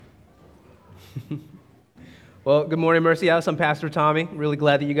Well, good morning, Mercy House. I'm Pastor Tommy. Really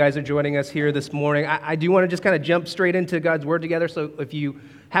glad that you guys are joining us here this morning. I do want to just kind of jump straight into God's Word together. So if you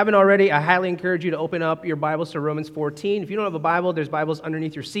haven't already, I highly encourage you to open up your Bibles to Romans 14. If you don't have a Bible, there's Bibles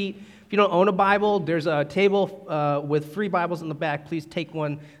underneath your seat. If you don't own a Bible, there's a table with free Bibles in the back. Please take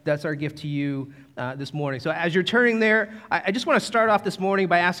one. That's our gift to you this morning. So as you're turning there, I just want to start off this morning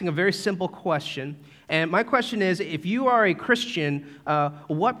by asking a very simple question. And my question is, if you are a Christian,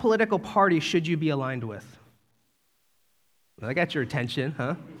 what political party should you be aligned with? I got your attention,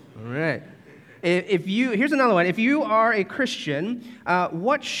 huh? All right. Here's another one. If you are a Christian,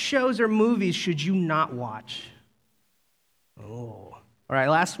 what shows or movies should you not watch? Oh. All right,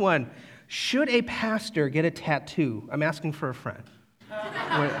 last one. Should a pastor get a tattoo? I'm asking for a friend.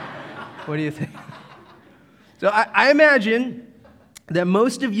 What do you think? So I imagine that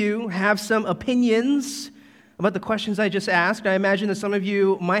most of you have some opinions about the questions I just asked. I imagine that some of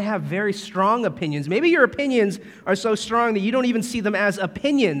you might have very strong opinions. Maybe your opinions are so strong that you don't even see them as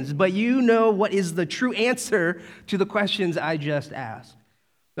opinions, but you know what is the true answer to the questions I just asked.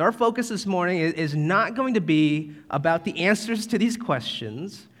 Our focus this morning is not going to be about the answers to these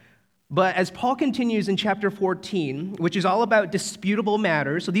questions, but as Paul continues in chapter 14, which is all about disputable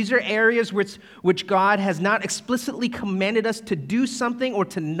matters, so these are areas which God has not explicitly commanded us to do something or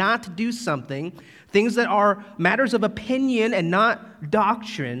to not do something, things that are matters of opinion and not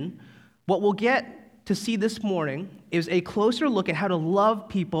doctrine. What we'll get to see this morning is a closer look at how to love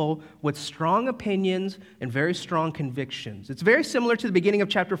people with strong opinions and very strong convictions. It's very similar to the beginning of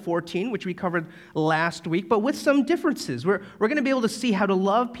chapter 14, which we covered last week, but with some differences. We're going to be able to see how to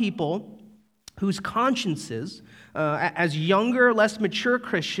love people whose consciences, as younger, less mature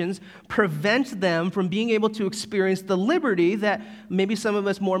Christians, prevent them from being able to experience the liberty that maybe some of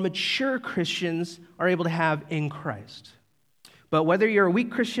us more mature Christians are able to have in Christ. But whether you're a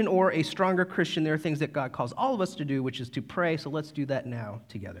weak Christian or a stronger Christian, there are things that God calls all of us to do, which is to pray. So let's do that now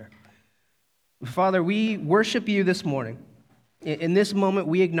together. Father, we worship you this morning. In this moment,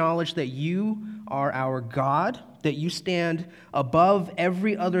 we acknowledge that you are our God, that you stand above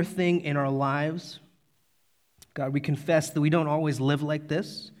every other thing in our lives. God, we confess that we don't always live like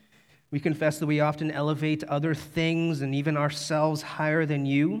this. We confess that we often elevate other things and even ourselves higher than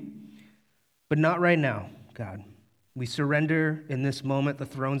you, but not right now, God. We surrender in this moment the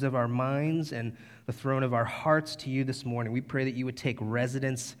thrones of our minds and the throne of our hearts to you this morning. We pray that you would take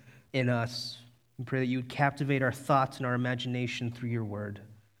residence in us. We pray that you would captivate our thoughts and our imagination through your word.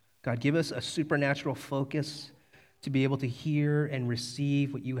 God, give us a supernatural focus to be able to hear and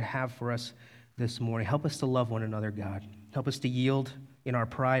receive what you have for us this morning. Help us to love one another, God. Help us to yield in our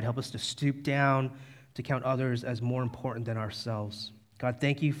pride. Help us to stoop down to count others as more important than ourselves. God,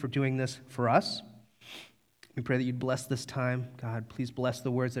 thank you for doing this for us. We pray that you'd bless this time. God, please bless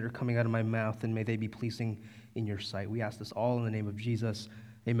the words that are coming out of my mouth, and may they be pleasing in your sight. We ask this all in the name of Jesus.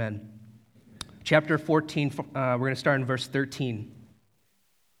 Amen. Chapter 14, we're going to start in verse 13.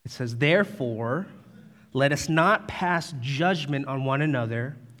 It says, "Therefore, let us not pass judgment on one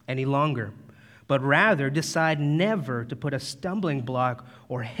another any longer, but rather decide never to put a stumbling block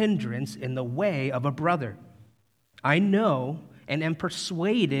or hindrance in the way of a brother. I know and am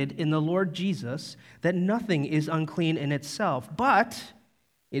persuaded in the Lord Jesus that nothing is unclean in itself, but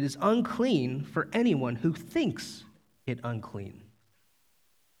it is unclean for anyone who thinks it unclean."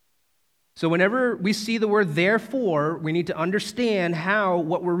 So whenever we see the word therefore, we need to understand how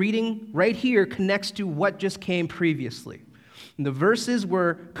what we're reading right here connects to what just came previously. And the verses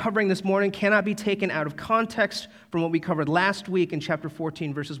we're covering this morning cannot be taken out of context from what we covered last week in chapter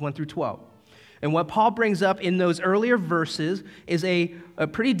 14, verses 1 through 12. And what Paul brings up in those earlier verses is a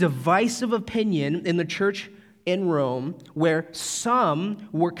pretty divisive opinion in the church in Rome, where some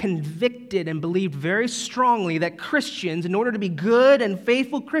were convicted and believed very strongly that Christians, in order to be good and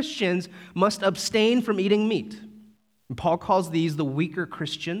faithful Christians, must abstain from eating meat. And Paul calls these the weaker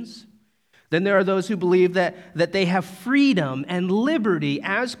Christians. Then there are those who believe that they have freedom and liberty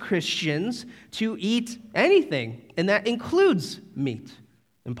as Christians to eat anything, and that includes meat.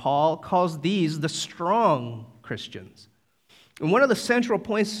 And Paul calls these the strong Christians. And one of the central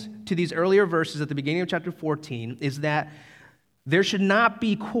points to these earlier verses at the beginning of chapter 14 is that there should not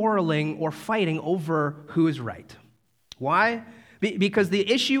be quarreling or fighting over who is right. Why? Because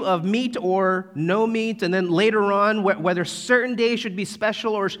the issue of meat or no meat, and then later on whether certain days should be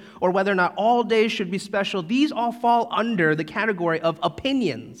special or whether or not all days should be special, these all fall under the category of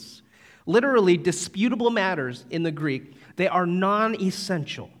opinions. Literally, disputable matters in the Greek. They are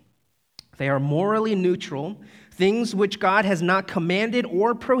non-essential. They are morally neutral, things which God has not commanded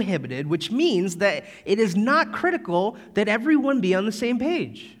or prohibited, which means that it is not critical that everyone be on the same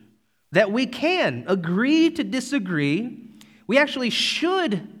page. that we can agree to disagree. We actually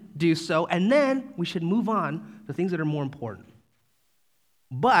should do so, and then we should move on to things that are more important.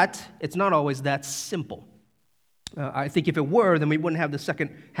 But it's not always that simple. I think if it were, then we wouldn't have the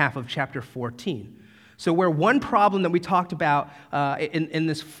second half of chapter 14. So where one problem that we talked about in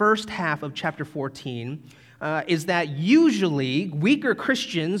this first half of chapter 14 is that usually weaker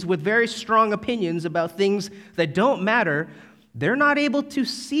Christians with very strong opinions about things that don't matter, they're not able to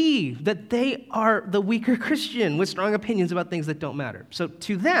see that they are the weaker Christian with strong opinions about things that don't matter. So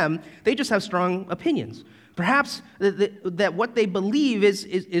to them, they just have strong opinions. Perhaps that what they believe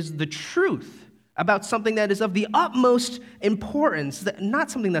is the truth about something that is of the utmost importance,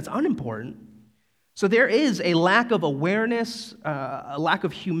 not something that's unimportant. So there is a lack of awareness, a lack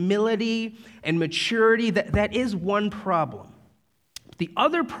of humility and maturity. That is one problem. The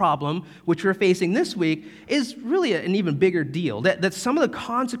other problem, which we're facing this week, is really an even bigger deal. That some of the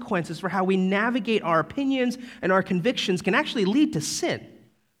consequences for how we navigate our opinions and our convictions can actually lead to sin.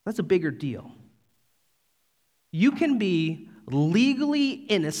 That's a bigger deal. You can be legally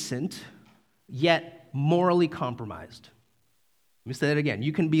innocent, yet morally compromised. Let me say that again.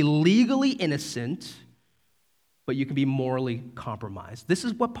 You can be legally innocent, but you can be morally compromised. This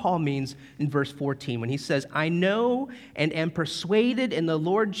is what Paul means in verse 14 when he says, I know and am persuaded in the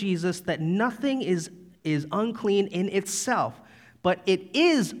Lord Jesus that nothing is unclean in itself, but it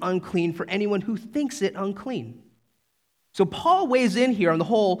is unclean for anyone who thinks it unclean. So Paul weighs in here on the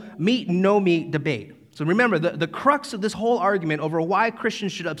whole meat, no meat debate. So remember, the crux of this whole argument over why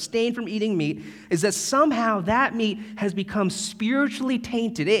Christians should abstain from eating meat is that somehow that meat has become spiritually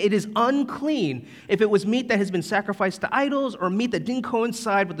tainted. It is unclean if it was meat that has been sacrificed to idols or meat that didn't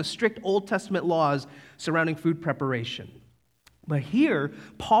coincide with the strict Old Testament laws surrounding food preparation. But here,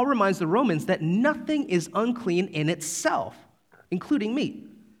 Paul reminds the Romans that nothing is unclean in itself, including meat.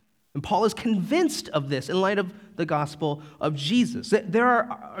 And Paul is convinced of this in light of the gospel of Jesus. There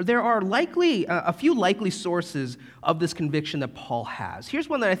are likely a few likely sources of this conviction that Paul has. Here's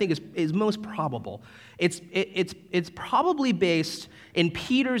one that I think is most probable. It's probably based in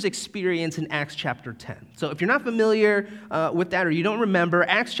Peter's experience in Acts chapter 10. So if you're not familiar with that or you don't remember,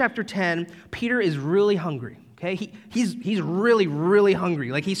 Acts chapter 10, Peter is really hungry. Okay, he's really, really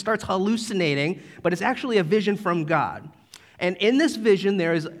hungry. Like he starts hallucinating, but it's actually a vision from God. And in this vision,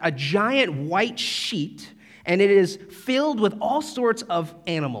 there is a giant white sheet, and it is filled with all sorts of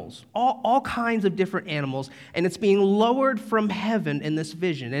animals, all kinds of different animals, and it's being lowered from heaven in this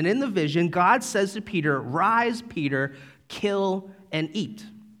vision. And in the vision, God says to Peter, "Rise, Peter, kill and eat."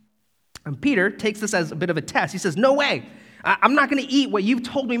 And Peter takes this as a bit of a test. He says, "No way. I'm not going to eat what you've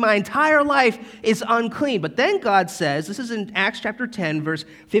told me my entire life is unclean." But then God says, this is in Acts chapter 10, verse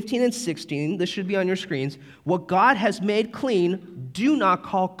 15 and 16. This should be on your screens. "What God has made clean, do not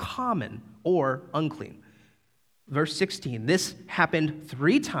call common or unclean." Verse 16, "This happened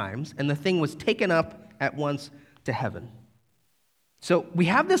 3 times, and the thing was taken up at once to heaven." So we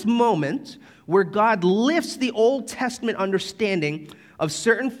have this moment where God lifts the Old Testament understanding of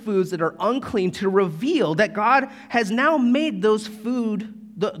certain foods that are unclean to reveal that God has now made those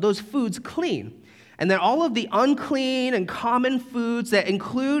foods clean. And that all of the unclean and common foods that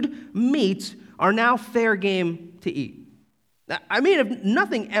include meat are now fair game to eat. Now, I mean, if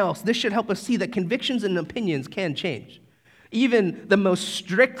nothing else, this should help us see that convictions and opinions can change. Even the most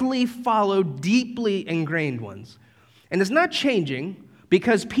strictly followed, deeply ingrained ones. And it's not changing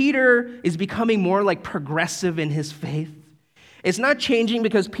because Peter is becoming more like progressive in his faith. It's not changing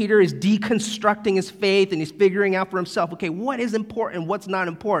because Peter is deconstructing his faith and he's figuring out for himself, okay, what is important, what's not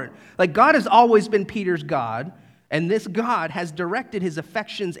important. Like God has always been Peter's God, and this God has directed his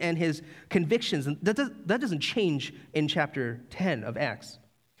affections and his convictions. And that doesn't change in chapter 10 of Acts.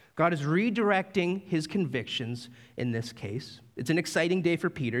 God is redirecting his convictions in this case. It's an exciting day for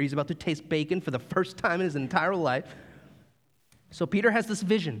Peter. He's about to taste bacon for the first time in his entire life. So Peter has this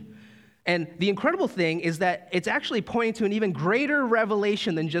vision. And the incredible thing is that it's actually pointing to an even greater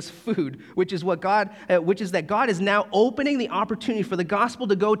revelation than just food, which is that God is now opening the opportunity for the gospel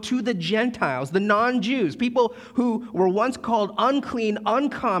to go to the Gentiles, the non-Jews, people who were once called unclean,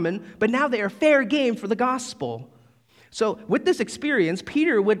 uncommon, but now they are fair game for the gospel. So with this experience,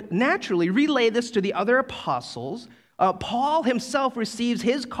 Peter would naturally relay this to the other apostles. Paul himself receives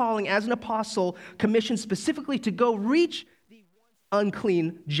his calling as an apostle, commissioned specifically to go reach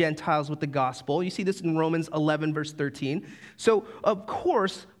unclean Gentiles with the gospel. You see this in Romans 11, verse 13. So, of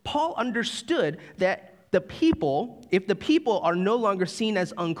course, Paul understood that if the people are no longer seen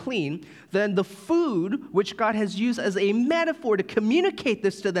as unclean, then the food which God has used as a metaphor to communicate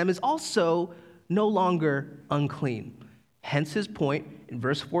this to them is also no longer unclean. Hence his point in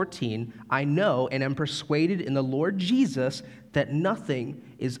verse 14, I know and am persuaded in the Lord Jesus that nothing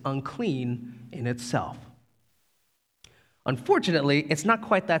is unclean in itself. Unfortunately, it's not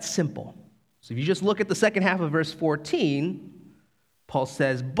quite that simple. So if you just look at the second half of verse 14, Paul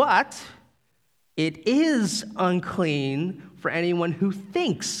says, but it is unclean for anyone who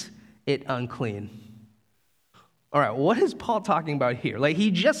thinks it unclean. All right, what is Paul talking about here? Like,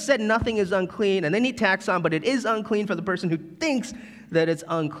 he just said nothing is unclean, and then he tacks on, but it is unclean for the person who thinks that it's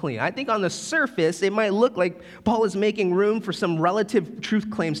unclean. I think on the surface, it might look like Paul is making room for some relative truth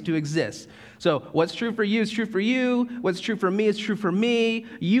claims to exist. So what's true for you is true for you. What's true for me is true for me.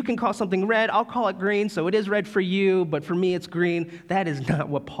 You can call something red. I'll call it green. So it is red for you, but for me, it's green. That is not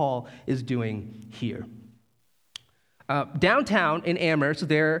what Paul is doing here. Downtown in Amherst,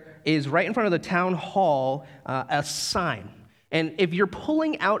 there is right in front of the town hall a sign. And if you're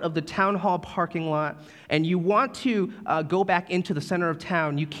pulling out of the town hall parking lot and you want to go back into the center of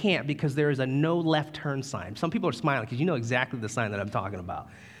town, you can't because there is a no left turn sign. Some people are smiling because you know exactly the sign that I'm talking about.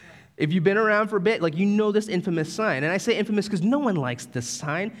 If you've been around for a bit, like, you know this infamous sign. And I say infamous because no one likes this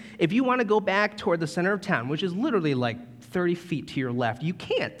sign. If you want to go back toward the center of town, which is literally like 30 feet to your left, you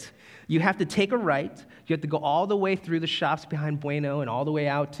can't. You have to take a right. You have to go all the way through the shops behind Bueno and all the way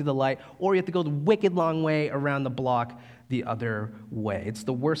out to the light, or you have to go the wicked long way around the block the other way. It's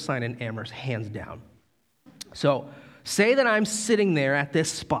the worst sign in Amherst, hands down. So say that I'm sitting there at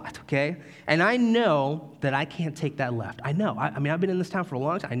this spot, okay? And I know that I can't take that left. I know. I mean, I've been in this town for a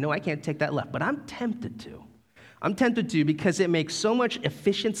long time. I know I can't take that left, but I'm tempted to. I'm tempted to because it makes so much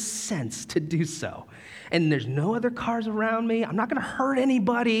efficient sense to do so. And there's no other cars around me. I'm not going to hurt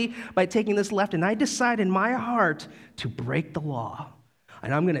anybody by taking this left. And I decide in my heart to break the law.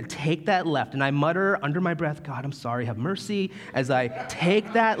 And I'm going to take that left. And I mutter under my breath, God, I'm sorry, have mercy, as I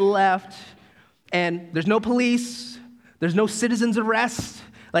take that left. And there's no police. There's no citizen's arrest.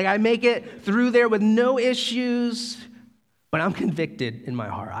 Like, I make it through there with no issues. But I'm convicted in my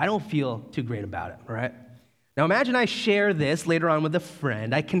heart. I don't feel too great about it, right? Now imagine I share this later on with a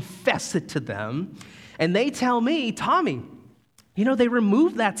friend. I confess it to them. And they tell me, Tommy, you know, they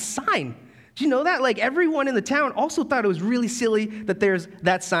removed that sign. Do you know that? Like, everyone in the town also thought it was really silly that there's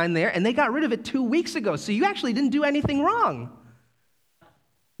that sign there, and they got rid of it 2 weeks ago. So you actually didn't do anything wrong.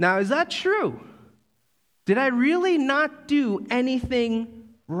 Now, is that true? Did I really not do anything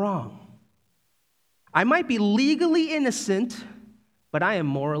wrong? I might be legally innocent, but I am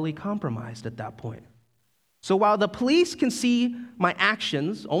morally compromised at that point. So while the police can see my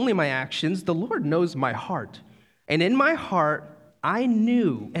actions, only my actions, the Lord knows my heart. And in my heart, I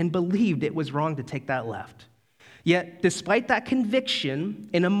knew and believed it was wrong to take that left. Yet, despite that conviction,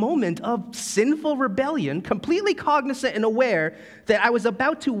 in a moment of sinful rebellion, completely cognizant and aware that I was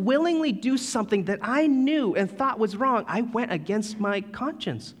about to willingly do something that I knew and thought was wrong, I went against my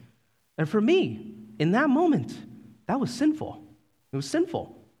conscience. And for me, in that moment, that was sinful. It was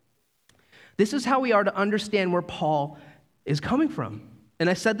sinful. This is how we are to understand where Paul is coming from. And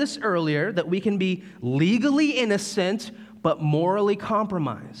I said this earlier, that we can be legally innocent, but morally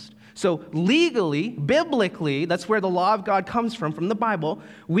compromised. So legally, biblically, that's where the law of God comes from the Bible,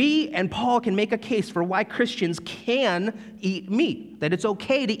 we and Paul can make a case for why Christians can eat meat, that it's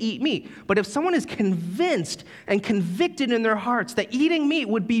okay to eat meat. But if someone is convinced and convicted in their hearts that eating meat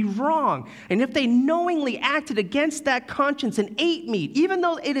would be wrong, and if they knowingly acted against that conscience and ate meat, even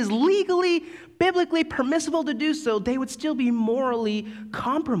though it is legally, biblically permissible to do so, they would still be morally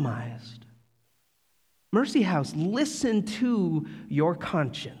compromised. Mercy House, listen to your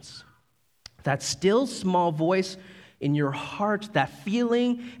conscience. That still small voice in your heart, that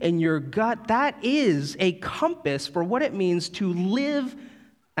feeling in your gut, that is a compass for what it means to live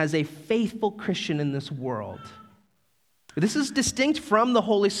as a faithful Christian in this world. This is distinct from the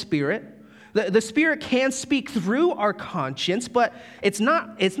Holy Spirit. The Spirit can speak through our conscience, but it's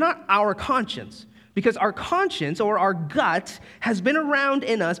not our conscience. Because our conscience or our gut has been around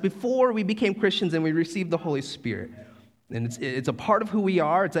in us before we became Christians and we received the Holy Spirit. And it's a part of who we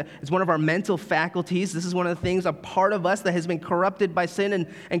are. It's one of our mental faculties. This is one of the things, a part of us that has been corrupted by sin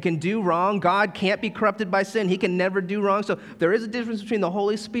and can do wrong. God can't be corrupted by sin. He can never do wrong. So there is a difference between the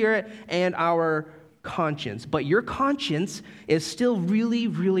Holy Spirit and our conscience. But your conscience is still really,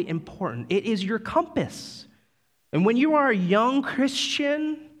 really important. It is your compass. And when you are a young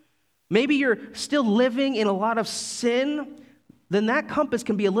Christian, maybe you're still living in a lot of sin, then that compass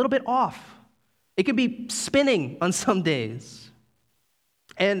can be a little bit off. It could be spinning on some days.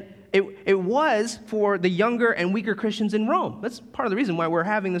 And it was for the younger and weaker Christians in Rome. That's part of the reason why we're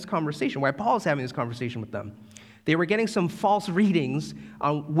having this conversation, why Paul's having this conversation with them. They were getting some false readings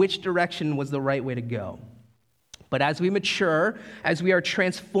on which direction was the right way to go. But as we mature, as we are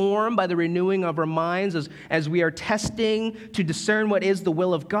transformed by the renewing of our minds, as we are testing to discern what is the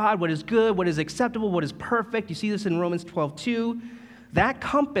will of God, what is good, what is acceptable, what is perfect, you see this in Romans 12:2, that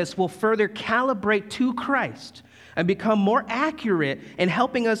compass will further calibrate to Christ and become more accurate in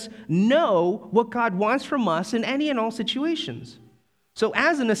helping us know what God wants from us in any and all situations. So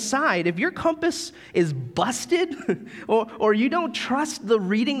as an aside, if your compass is busted or you don't trust the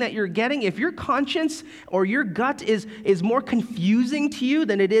reading that you're getting, if your conscience or your gut is more confusing to you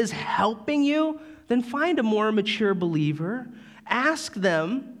than it is helping you, then find a more mature believer. Ask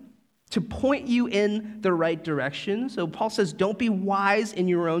them to point you in the right direction. So Paul says, don't be wise in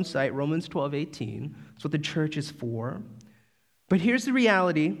your own sight, Romans 12:18. That's what the church is for. But here's the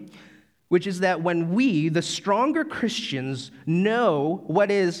reality, which is that when we, the stronger Christians, know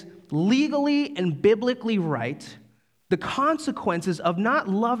what is legally and biblically right, the consequences of not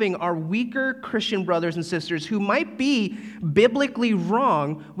loving our weaker Christian brothers and sisters who might be biblically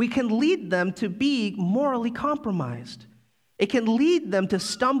wrong, we can lead them to be morally compromised. It can lead them to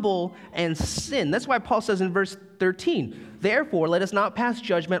stumble and sin. That's why Paul says in verse 13, therefore, let us not pass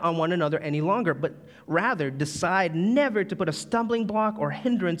judgment on one another any longer, but rather decide never to put a stumbling block or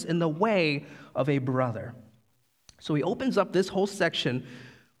hindrance in the way of a brother. So he opens up this whole section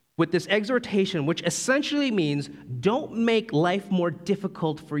with this exhortation, which essentially means don't make life more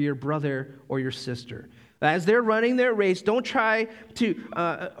difficult for your brother or your sister. As they're running their race, don't try to,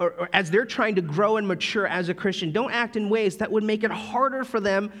 or as they're trying to grow and mature as a Christian, don't act in ways that would make it harder for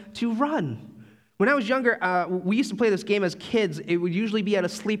them to run. When I was younger, we used to play this game as kids. It would usually be at a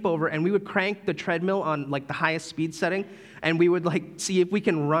sleepover, and we would crank the treadmill on like the highest speed setting, and we would like see if we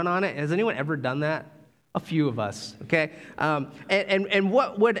can run on it. Has anyone ever done that? A few of us, okay? And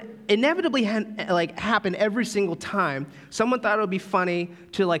what would inevitably happen every single time, someone thought it would be funny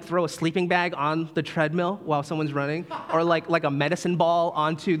to like throw a sleeping bag on the treadmill while someone's running, or like a medicine ball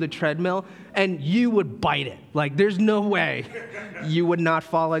onto the treadmill, and you would bite it. Like there's no way you would not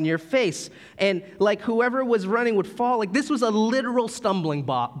fall on your face. And like whoever was running would fall. Like this was a literal stumbling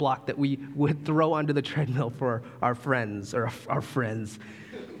block that we would throw onto the treadmill for our friends or our friends.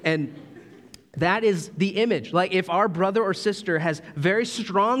 And that is the image. Like if our brother or sister has very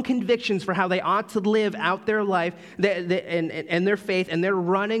strong convictions for how they ought to live out their life and their faith, and they're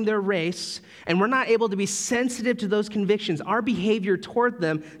running their race, and we're not able to be sensitive to those convictions, our behavior toward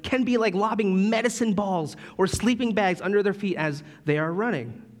them can be like lobbing medicine balls or sleeping bags under their feet as they are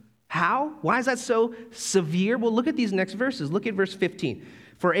running. How? Why is that so severe? Well, look at these next verses. Look at verse 15.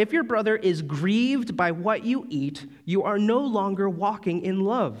 For if your brother is grieved by what you eat, you are no longer walking in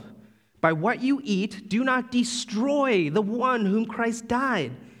love. By what you eat, do not destroy the one whom Christ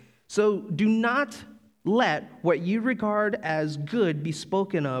died. So do not let what you regard as good be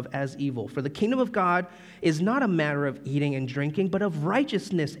spoken of as evil. For the kingdom of God is not a matter of eating and drinking, but of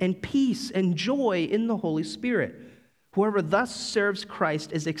righteousness and peace and joy in the Holy Spirit. Whoever thus serves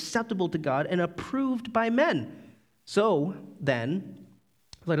Christ is acceptable to God and approved by men. So then,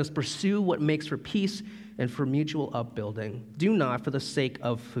 let us pursue what makes for peace and for mutual upbuilding. Do not, for the sake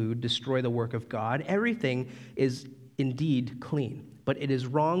of food, destroy the work of God. Everything is indeed clean, but it is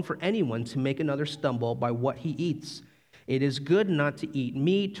wrong for anyone to make another stumble by what he eats. It is good not to eat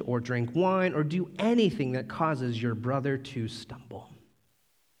meat or drink wine or do anything that causes your brother to stumble.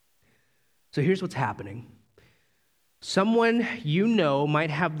 So here's what's happening. Someone you know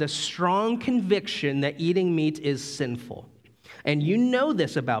might have the strong conviction that eating meat is sinful, and you know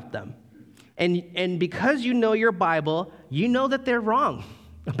this about them. And because you know your Bible, you know that they're wrong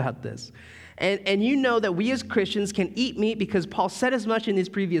about this. And you know that we as Christians can eat meat because Paul said as much in these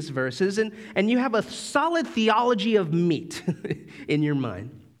previous verses, and you have a solid theology of meat in your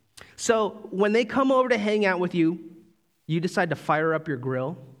mind. So when they come over to hang out with you, you decide to fire up your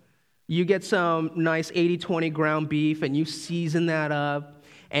grill. You get some nice 80-20 ground beef, and you season that up.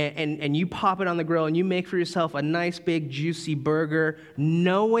 And you pop it on the grill, and you make for yourself a nice, big, juicy burger,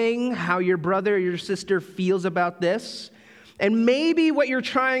 knowing how your brother or your sister feels about this. And maybe what you're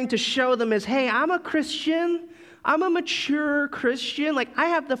trying to show them is, hey, I'm a Christian. I'm a mature Christian. Like, I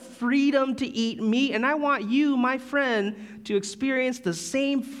have the freedom to eat meat, and I want you, my friend, to experience the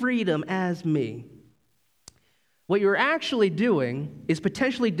same freedom as me. What you're actually doing is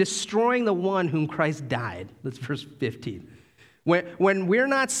potentially destroying the one whom Christ died. That's verse 15. When we're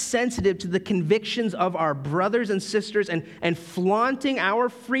not sensitive to the convictions of our brothers and sisters and flaunting our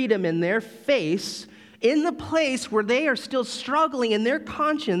freedom in their face, in the place where they are still struggling in their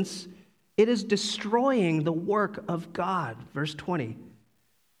conscience, it is destroying the work of God. Verse 20.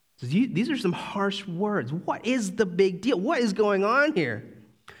 These are some harsh words. What is the big deal? What is going on here?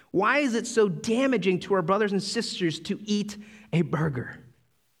 Why is it so damaging to our brothers and sisters to eat a burger?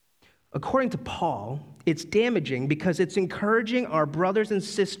 According to Paul, it's damaging because it's encouraging our brothers and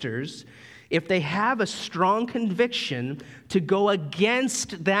sisters, if they have a strong conviction, to go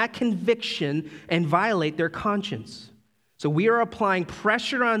against that conviction and violate their conscience. So we are applying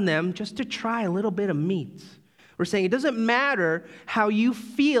pressure on them just to try a little bit of meat. We're saying it doesn't matter how you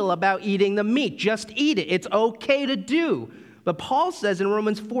feel about eating the meat, just eat it. It's okay to do. But Paul says in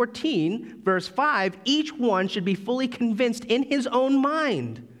Romans 14, verse 5, each one should be fully convinced in his own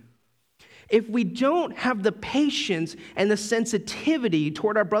mind. If we don't have the patience and the sensitivity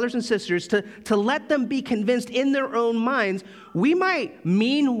toward our brothers and sisters to let them be convinced in their own minds, we might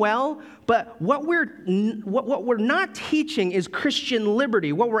mean well, but what we're not teaching is Christian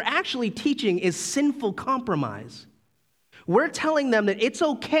liberty. What we're actually teaching is sinful compromise. We're telling them that it's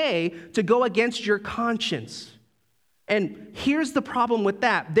okay to go against your conscience. And here's the problem with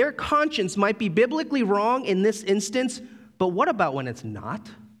that. Their conscience might be biblically wrong in this instance, but what about when it's not?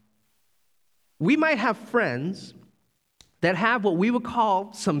 We might have friends that have what we would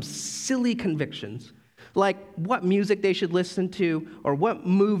call some silly convictions, like what music they should listen to, or what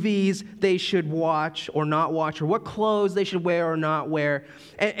movies they should watch or not watch, or what clothes they should wear or not wear.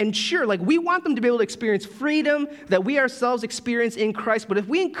 And sure, like we want them to be able to experience freedom that we ourselves experience in Christ, but if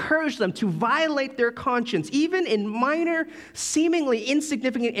we encourage them to violate their conscience, even in minor, seemingly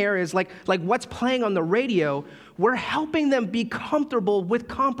insignificant areas like what's playing on the radio, we're helping them be comfortable with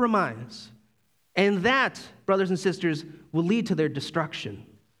compromise. And that, brothers and sisters, will lead to their destruction.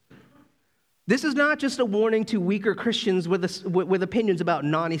 This is not just a warning to weaker Christians with opinions about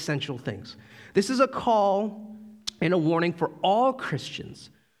non-essential things. This is a call and a warning for all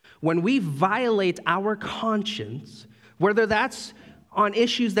Christians. When we violate our conscience, whether that's on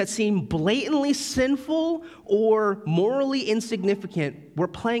issues that seem blatantly sinful or morally insignificant, we're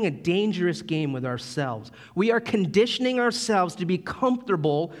playing a dangerous game with ourselves. We are conditioning ourselves to be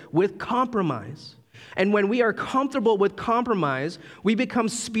comfortable with compromise. And when we are comfortable with compromise, we become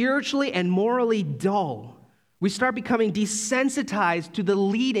spiritually and morally dull. We start becoming desensitized to the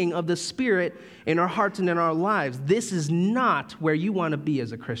leading of the Spirit in our hearts and in our lives. This is not where you want to be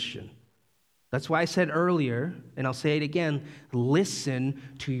as a Christian. That's why I said earlier, and I'll say it again, listen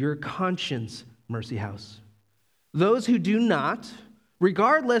to your conscience, Mercy House. Those who do not,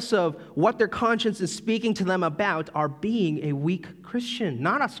 regardless of what their conscience is speaking to them about, are being a weak Christian,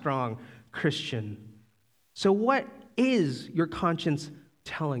 not a strong Christian. So what is your conscience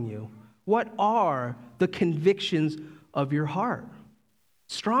telling you? What are the convictions of your heart?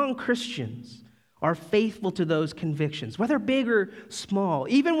 Strong Christians are faithful to those convictions, whether big or small,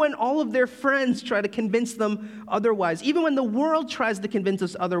 even when all of their friends try to convince them otherwise, even when the world tries to convince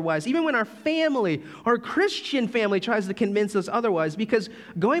us otherwise, even when our family, our Christian family, tries to convince us otherwise. Because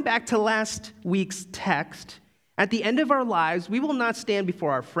going back to last week's text, at the end of our lives, we will not stand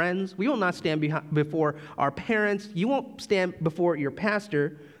before our friends. We will not stand before our parents. You won't stand before your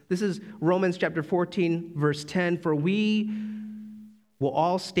pastor. This is Romans chapter 14, verse 10. For we will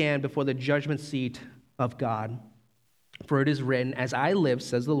all stand before the judgment seat of God. For it is written, as I live,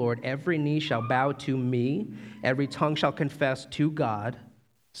 says the Lord, every knee shall bow to me, every tongue shall confess to God.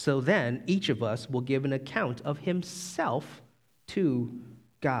 So then each of us will give an account of himself to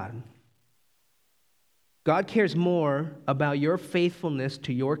God. God cares more about your faithfulness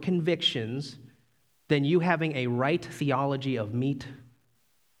to your convictions than you having a right theology of meat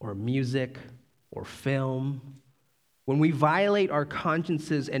or music or film. When we violate our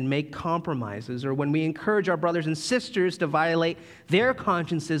consciences and make compromises, or when we encourage our brothers and sisters to violate their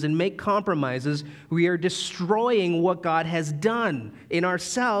consciences and make compromises, we are destroying what God has done in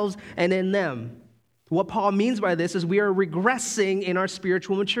ourselves and in them. What Paul means by this is we are regressing in our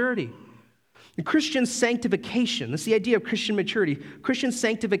spiritual maturity. Christian sanctification, that's the idea of Christian maturity. Christian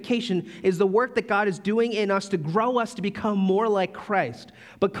sanctification is the work that God is doing in us to grow us to become more like Christ.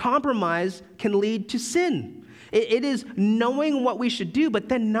 But compromise can lead to sin. It is knowing what we should do, but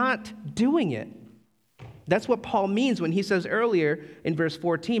then not doing it. That's what Paul means when he says earlier in verse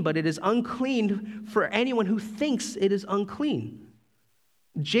 14, but it is unclean for anyone who thinks it is unclean.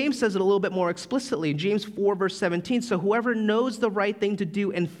 James says it a little bit more explicitly. James 4, verse 17, so whoever knows the right thing to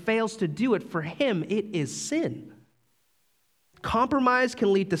do and fails to do it, for him it is sin. Compromise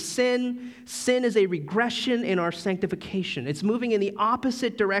can lead to sin. Sin is a regression in our sanctification. It's moving in the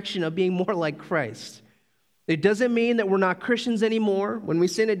opposite direction of being more like Christ. It doesn't mean that we're not Christians anymore. When we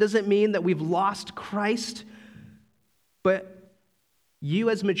sin, it doesn't mean that we've lost Christ. But you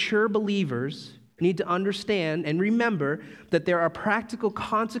as mature believers We need to understand and remember that there are practical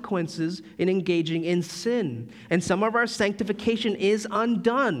consequences in engaging in sin. And some of our sanctification is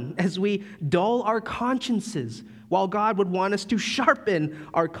undone as we dull our consciences, while God would want us to sharpen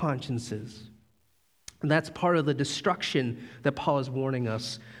our consciences. And that's part of the destruction that Paul is warning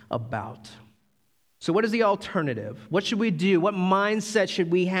us about. So what is the alternative? What should we do? What mindset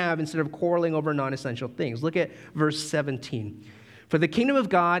should we have instead of quarreling over non-essential things? Look at verse 17. For the kingdom of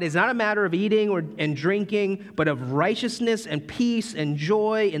God is not a matter of eating and drinking, but of righteousness and peace and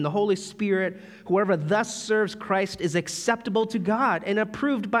joy in the Holy Spirit. Whoever thus serves Christ is acceptable to God and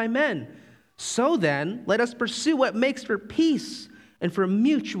approved by men. So then, let us pursue what makes for peace and for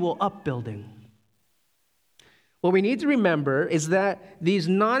mutual upbuilding. What we need to remember is that these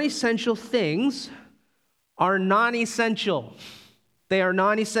non-essential things are non-essential. They are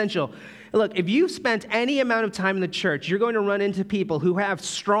non-essential. Look, if you've spent any amount of time in the church, you're going to run into people who have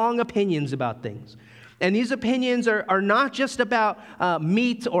strong opinions about things. And these opinions are not just about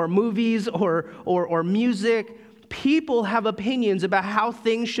meat or movies or music. People have opinions about how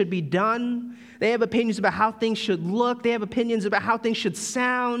things should be done. They have opinions about how things should look. They have opinions about how things should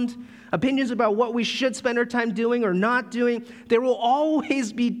sound. Opinions about what we should spend our time doing or not doing. There will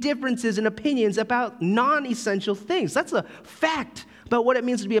always be differences in opinions about non-essential things. That's a fact about what it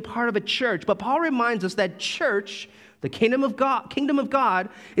means to be a part of a church. But Paul reminds us that church, the kingdom of God,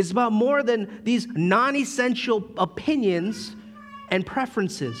 is about more than these non-essential opinions and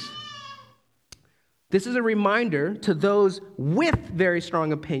preferences. This is a reminder to those with very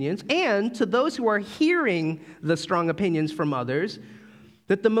strong opinions and to those who are hearing the strong opinions from others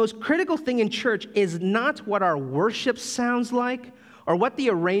that the most critical thing in church is not what our worship sounds like or what the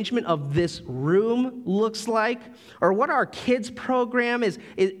arrangement of this room looks like or what our kids program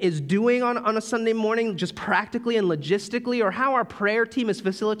is doing on a Sunday morning just practically and logistically or how our prayer team is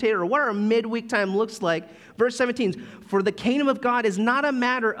facilitated or what our midweek time looks like. Verse 17, for the kingdom of God is not a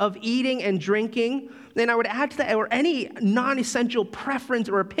matter of eating and drinking, and I would add to that, or any non-essential preference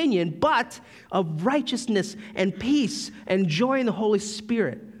or opinion, but of righteousness and peace and joy in the Holy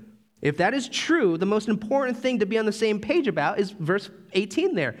Spirit. If that is true, the most important thing to be on the same page about is verse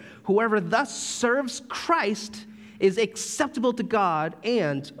 18 there. Whoever thus serves Christ is acceptable to God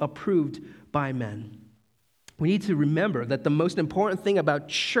and approved by men. We need to remember that the most important thing about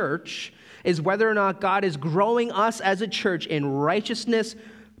church is whether or not God is growing us as a church in righteousness,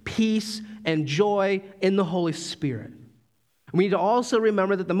 peace, and joy in the Holy Spirit. We need to also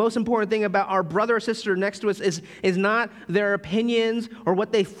remember that the most important thing about our brother or sister next to us is not their opinions or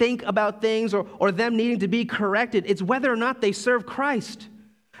what they think about things or them needing to be corrected. It's whether or not they serve Christ.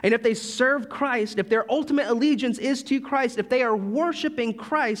 And if they serve Christ, if their ultimate allegiance is to Christ, if they are worshiping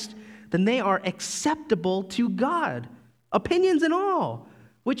Christ, then they are acceptable to God, opinions and all.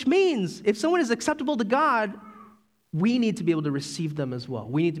 Which means if someone is acceptable to God, we need to be able to receive them as well.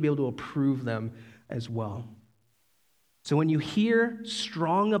 We need to be able to approve them as well. So when you hear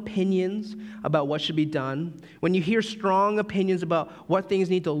strong opinions about what should be done, when you hear strong opinions about what things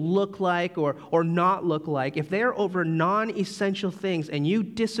need to look like or not look like, if they're over non-essential things and you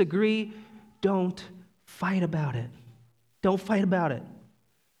disagree, don't fight about it. Don't fight about it.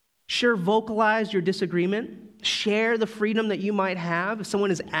 Sure, vocalize your disagreement. Share the freedom that you might have if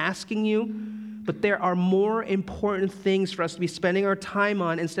someone is asking you. But there are more important things for us to be spending our time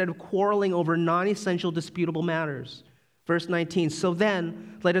on instead of quarreling over non-essential, disputable matters. Verse 19, so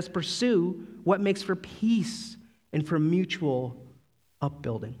then, let us pursue what makes for peace and for mutual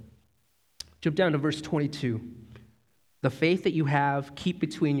upbuilding. Jump down to verse 22. The faith that you have, keep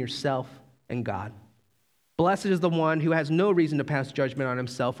between yourself and God. Blessed is the one who has no reason to pass judgment on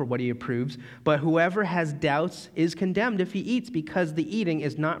himself or what he approves, but whoever has doubts is condemned if he eats, because the eating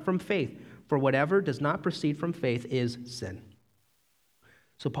is not from faith. For whatever does not proceed from faith is sin.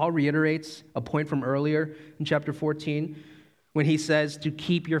 So Paul reiterates a point from earlier in chapter 14 when he says to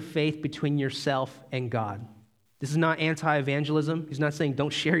keep your faith between yourself and God. This is not anti-evangelism. He's not saying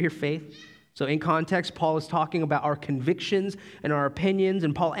don't share your faith. So in context, Paul is talking about our convictions and our opinions,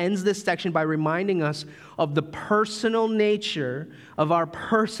 and Paul ends this section by reminding us of the personal nature of our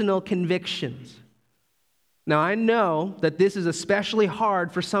personal convictions. Now, I know that this is especially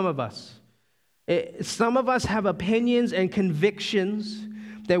hard for some of us. Some of us have opinions and convictions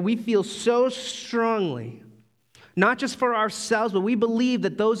that we feel so strongly, not just for ourselves, but we believe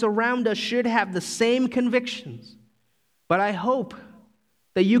that those around us should have the same convictions. But I hope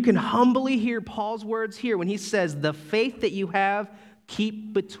that you can humbly hear Paul's words here when he says, the faith that you have,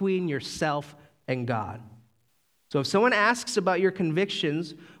 keep between yourself and God. So if someone asks about your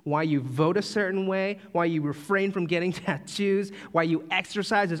convictions, why you vote a certain way, why you refrain from getting tattoos, why you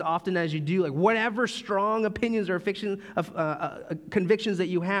exercise as often as you do, like whatever strong opinions or convictions that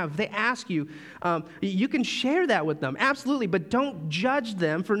you have, they ask you, you can share that with them, absolutely, but don't judge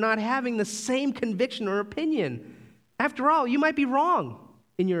them for not having the same conviction or opinion. After all, you might be wrong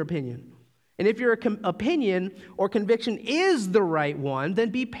in your opinion. And if your opinion or conviction is the right one, then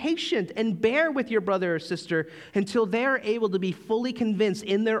be patient and bear with your brother or sister until they are able to be fully convinced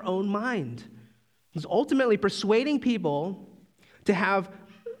in their own mind. Because ultimately, persuading people to have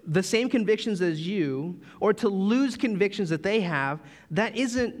the same convictions as you or to lose convictions that they have, that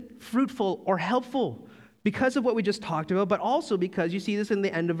isn't fruitful or helpful because of what we just talked about, but also because you see this in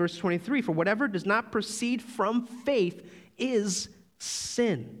the end of verse 23. For whatever does not proceed from faith is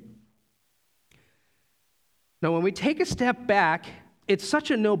sin. Now, when we take a step back, it's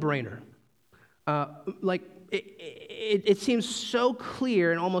such a no-brainer. It seems so clear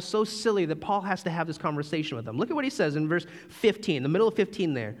and almost so silly that Paul has to have this conversation with them. Look at what he says in verse 15, the middle of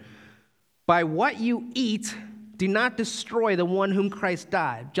 15 there. By what you eat, do not destroy the one whom Christ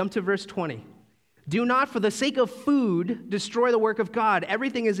died. Jump to verse 20. Do not, for the sake of food, destroy the work of God.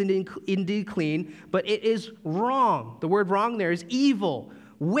 Everything is indeed clean, but it is wrong. The word wrong there is evil,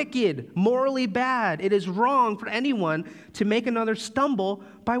 wicked, morally bad. It is wrong for anyone to make another stumble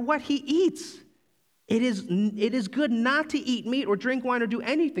by what he eats. It is good not to eat meat or drink wine or do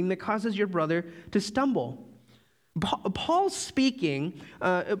anything that causes your brother to stumble. Paul's speaking,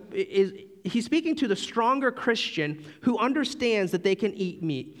 he's speaking to the stronger Christian who understands that they can eat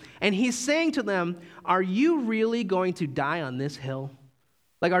meat. And he's saying to them, are you really going to die on this hill?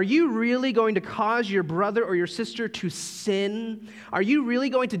 Like, are you really going to cause your brother or your sister to sin? Are you really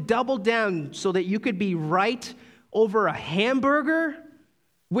going to double down so that you could be right over a hamburger,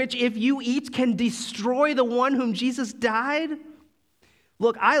 which if you eat can destroy the one whom Jesus died?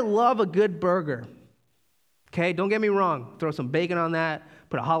 Look, I love a good burger. Okay, don't get me wrong. Throw some bacon on that,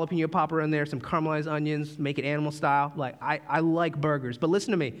 put a jalapeno popper in there, some caramelized onions, make it animal style. Like, I like burgers. But listen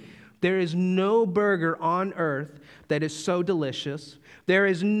to me. There is no burger on earth that is so delicious. There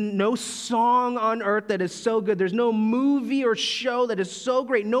is no song on earth that is so good. There's no movie or show that is so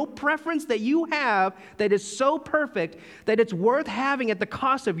great. No preference that you have that is so perfect that it's worth having at the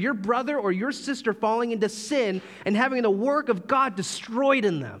cost of your brother or your sister falling into sin and having the work of God destroyed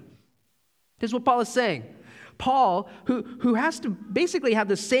in them. This is what Paul is saying. Paul, who has to basically have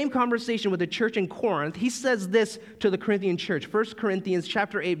the same conversation with the church in Corinth, he says this to the Corinthian church. 1 Corinthians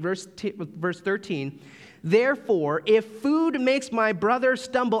chapter 8, verse 13. Therefore, if food makes my brother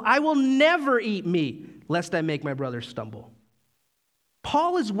stumble, I will never eat meat, lest I make my brother stumble.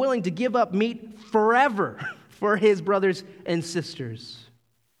 Paul is willing to give up meat forever for his brothers and sisters.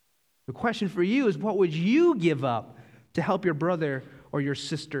 The question for you is, what would you give up to help your brother or your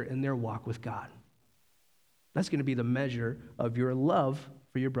sister in their walk with God? That's going to be the measure of your love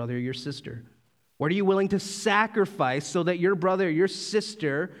for your brother or your sister. What are you willing to sacrifice so that your brother or your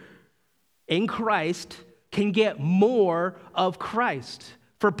sister in Christ can get more of Christ?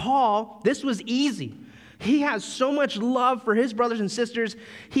 For Paul, this was easy. He has so much love for his brothers and sisters.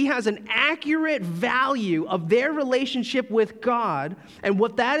 He has an accurate value of their relationship with God and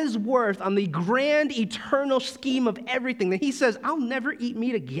what that is worth on the grand eternal scheme of everything that he says, I'll never eat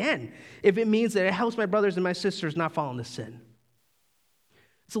meat again if it means that it helps my brothers and my sisters not fall into sin.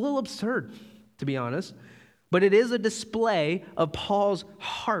 It's a little absurd, to be honest, but it is a display of Paul's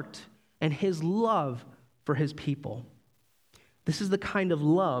heart and his love for his people. This is the kind of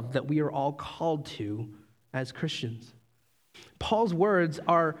love that we are all called to as Christians. Paul's words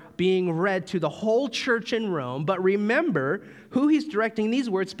are being read to the whole church in Rome, but remember who he's directing these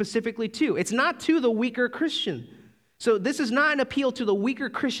words specifically to. It's not to the weaker Christian. So this is not an appeal to the weaker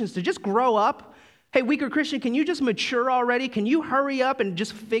Christians to just grow up. Hey, weaker Christian, can you just mature already? Can you hurry up and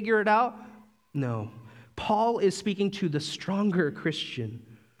just figure it out? No. Paul is speaking to the stronger Christian,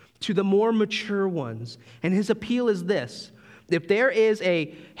 to the more mature ones. And his appeal is this: if there is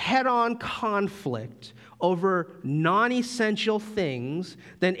a head-on conflict over non-essential things,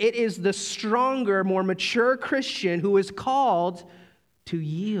 then it is the stronger, more mature Christian who is called to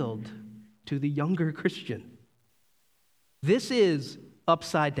yield to the younger Christian. This is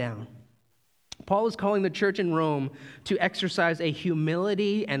upside down. Paul is calling the church in Rome to exercise a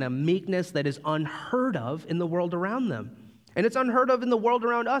humility and a meekness that is unheard of in the world around them. And it's unheard of in the world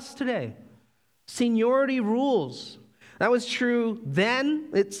around us today. Seniority rules. That was true then.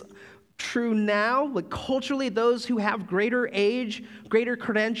 It's true now. Like culturally, those who have greater age, greater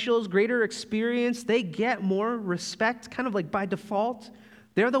credentials, greater experience, they get more respect, kind of like by default.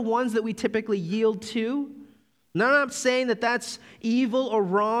 They're the ones that we typically yield to. Now, I'm not saying that that's evil or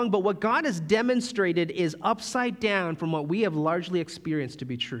wrong, but what God has demonstrated is upside down from what we have largely experienced to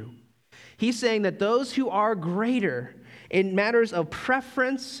be true. He's saying that those who are greater in matters of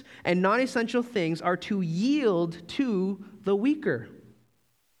preference and non-essential things are to yield to the weaker.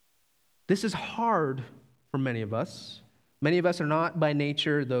 This is hard for many of us. Many of us are not by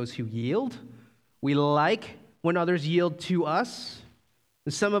nature those who yield. We like when others yield to us.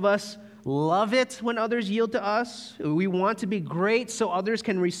 Some of us love it when others yield to us. We want to be great so others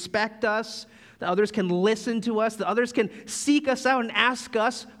can respect us, that others can listen to us, that others can seek us out and ask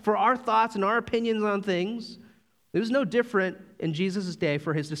us for our thoughts and our opinions on things. It was no different in Jesus' day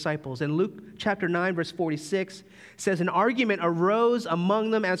for his disciples. In Luke chapter 9, verse 46, says, an argument arose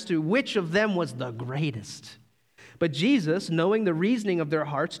among them as to which of them was the greatest. But Jesus, knowing the reasoning of their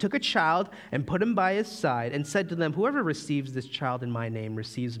hearts, took a child and put him by his side and said to them, whoever receives this child in my name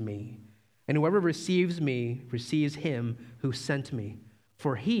receives me. And whoever receives me receives him who sent me.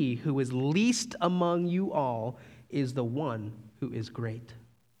 For he who is least among you all is the one who is great.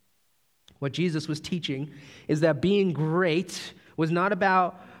 What Jesus was teaching is that being great was not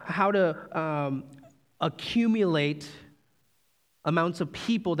about how to accumulate amounts of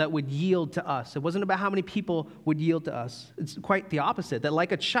people that would yield to us. It wasn't about how many people would yield to us. It's quite the opposite, that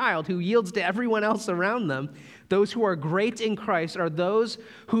like a child who yields to everyone else around them, those who are great in Christ are those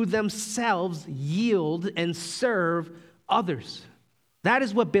who themselves yield and serve others. That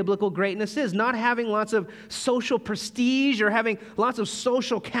is what biblical greatness is, not having lots of social prestige or having lots of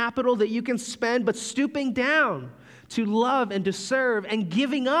social capital that you can spend, but stooping down to love and to serve and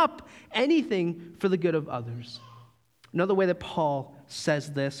giving up anything for the good of others. Another way that Paul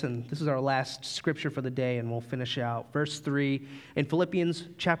says this, and this is our last scripture for the day, and we'll finish out. Verse 3 in Philippians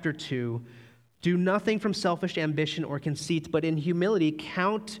chapter 2, do nothing from selfish ambition or conceit, but in humility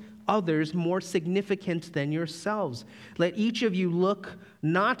count others more significant than yourselves. Let each of you look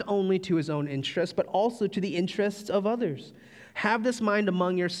not only to his own interests, but also to the interests of others. Have this mind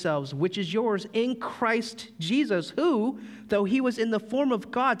among yourselves, which is yours in Christ Jesus, who, though he was in the form of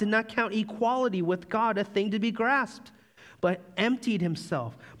God, did not count equality with God a thing to be grasped, but emptied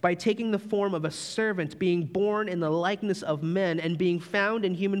himself by taking the form of a servant, being born in the likeness of men, and being found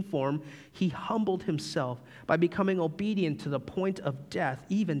in human form, he humbled himself by becoming obedient to the point of death,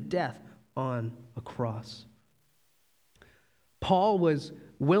 even death on a cross. Paul was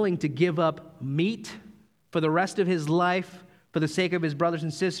willing to give up meat for the rest of his life for the sake of his brothers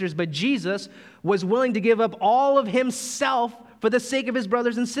and sisters, but Jesus was willing to give up all of himself for the sake of his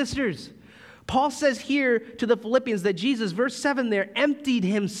brothers and sisters. Paul says here to the Philippians that Jesus, verse 7 there, emptied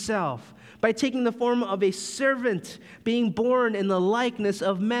himself by taking the form of a servant, being born in the likeness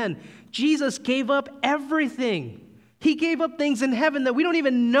of men. Jesus gave up everything. He gave up things in heaven that we don't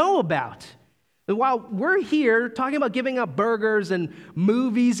even know about. And while we're here talking about giving up burgers and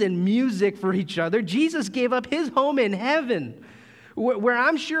movies and music for each other, Jesus gave up his home in heaven, where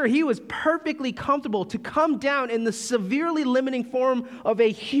I'm sure he was perfectly comfortable to come down in the severely limiting form of a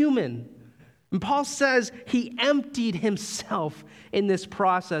human. And Paul says he emptied himself in this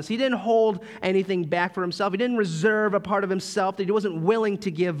process. He didn't hold anything back for himself. He didn't reserve a part of himself that he wasn't willing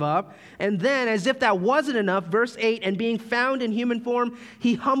to give up. And then, as if that wasn't enough, verse 8, and being found in human form,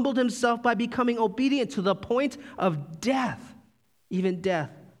 he humbled himself by becoming obedient to the point of death, even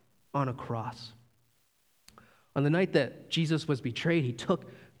death on a cross. On the night that Jesus was betrayed, he took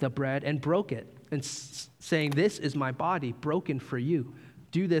the bread and broke it, and saying, this is my body broken for you.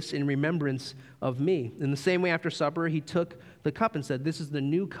 Do this in remembrance of me. In the same way, after supper, he took the cup and said, this is the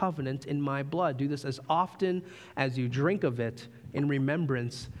new covenant in my blood. Do this as often as you drink of it in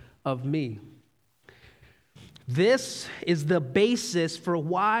remembrance of me. This is the basis for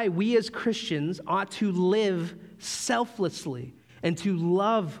why we as Christians ought to live selflessly and to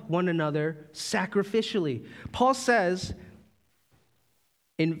love one another sacrificially. Paul says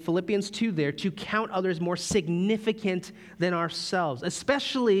in Philippians 2 there, to count others more significant than ourselves,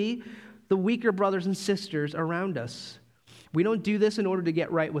 especially the weaker brothers and sisters around us. We don't do this in order to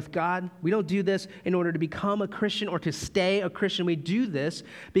get right with God. We don't do this in order to become a Christian or to stay a Christian. We do this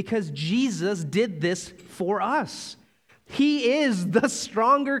because Jesus did this for us. He is the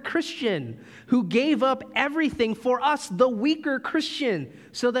stronger Christian who gave up everything for us, the weaker Christian,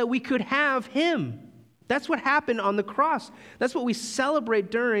 so that we could have him. That's what happened on the cross. That's what we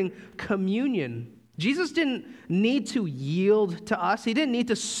celebrate during communion. Jesus didn't need to yield to us. He didn't need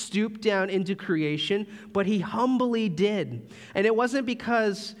to stoop down into creation, but he humbly did. And it wasn't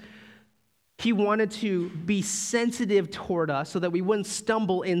because he wanted to be sensitive toward us so that we wouldn't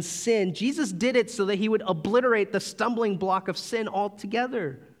stumble in sin. Jesus did it so that he would obliterate the stumbling block of sin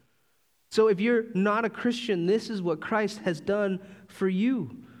altogether. So if you're not a Christian, this is what Christ has done for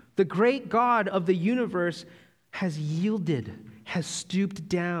you. The great God of the universe has yielded, has stooped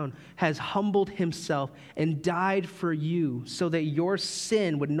down, has humbled himself, and died for you so that your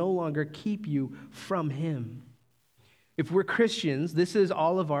sin would no longer keep you from him. If we're Christians, this is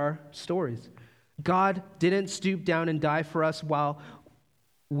all of our stories. God didn't stoop down and die for us while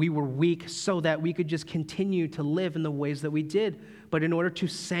we were weak so that we could just continue to live in the ways that we did, but in order to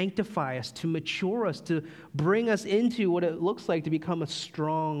sanctify us, to mature us, to bring us into what it looks like to become a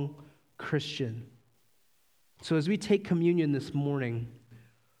strong Christian. So as we take communion this morning,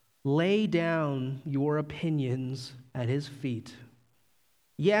 lay down your opinions at his feet.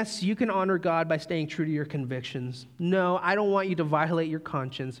 Yes, you can honor God by staying true to your convictions. No, I don't want you to violate your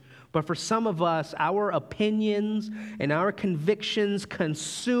conscience. But for some of us, our opinions and our convictions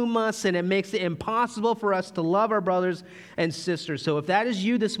consume us, and it makes it impossible for us to love our brothers and sisters. So if that is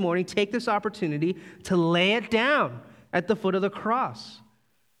you this morning, take this opportunity to lay it down at the foot of the cross.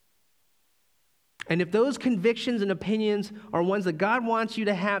 And if those convictions and opinions are ones that God wants you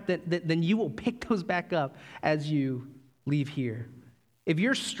to have, then you will pick those back up as you leave here. If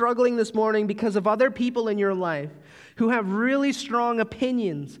you're struggling this morning because of other people in your life who have really strong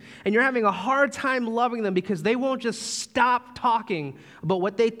opinions, and you're having a hard time loving them because they won't just stop talking about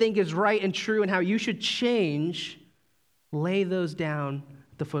what they think is right and true and how you should change, lay those down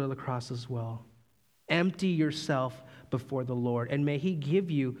at the foot of the cross as well. Empty yourself before the Lord, and may he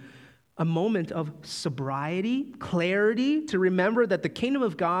give you a moment of sobriety, clarity, to remember that the kingdom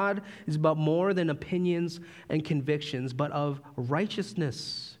of God is about more than opinions and convictions, but of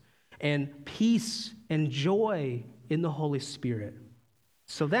righteousness and peace and joy in the Holy Spirit.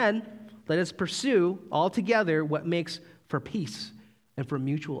 So then, let us pursue all together what makes for peace and for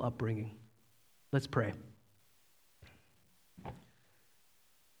mutual upbringing. Let's pray.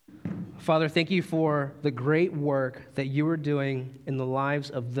 Father, thank you for the great work that you are doing in the lives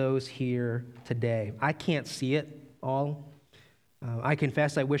of those here today. I can't see it all. I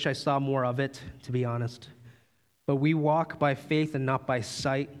confess I wish I saw more of it, to be honest. But we walk by faith and not by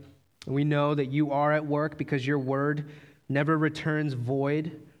sight. And we know that you are at work because your word never returns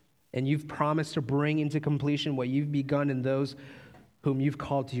void, and you've promised to bring into completion what you've begun in those whom you've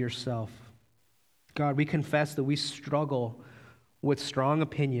called to yourself. God, we confess that we struggle with strong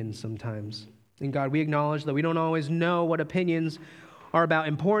opinions sometimes. And God, we acknowledge that we don't always know what opinions are about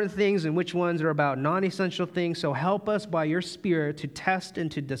important things and which ones are about non-essential things. So help us by your Spirit to test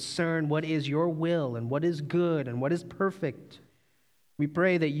and to discern what is your will and what is good and what is perfect. We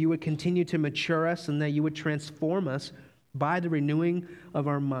pray that you would continue to mature us and that you would transform us by the renewing of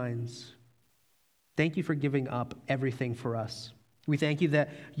our minds. Thank you for giving up everything for us. We thank you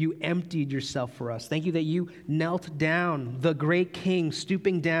that you emptied yourself for us. Thank you that you knelt down, the great King,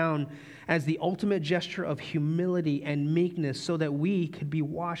 stooping down as the ultimate gesture of humility and meekness so that we could be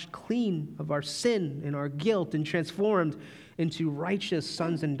washed clean of our sin and our guilt and transformed into righteous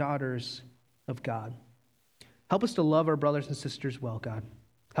sons and daughters of God. Help us to love our brothers and sisters well, God.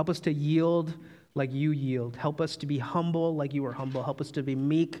 Help us to yield like you yield. Help us to be humble like you are humble. Help us to be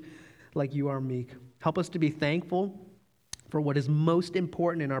meek like you are meek. Help us to be thankful for what is most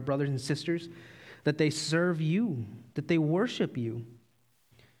important in our brothers and sisters, that they serve you, that they worship you.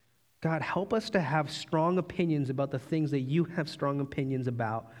 God, help us to have strong opinions about the things that you have strong opinions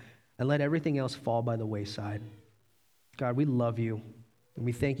about, and let everything else fall by the wayside. God, we love you, and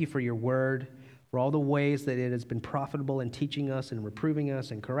we thank you for your word, for all the ways that it has been profitable in teaching us and reproving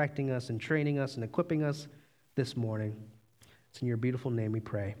us and correcting us and training us and equipping us this morning. It's in your beautiful name we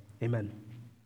pray. Amen.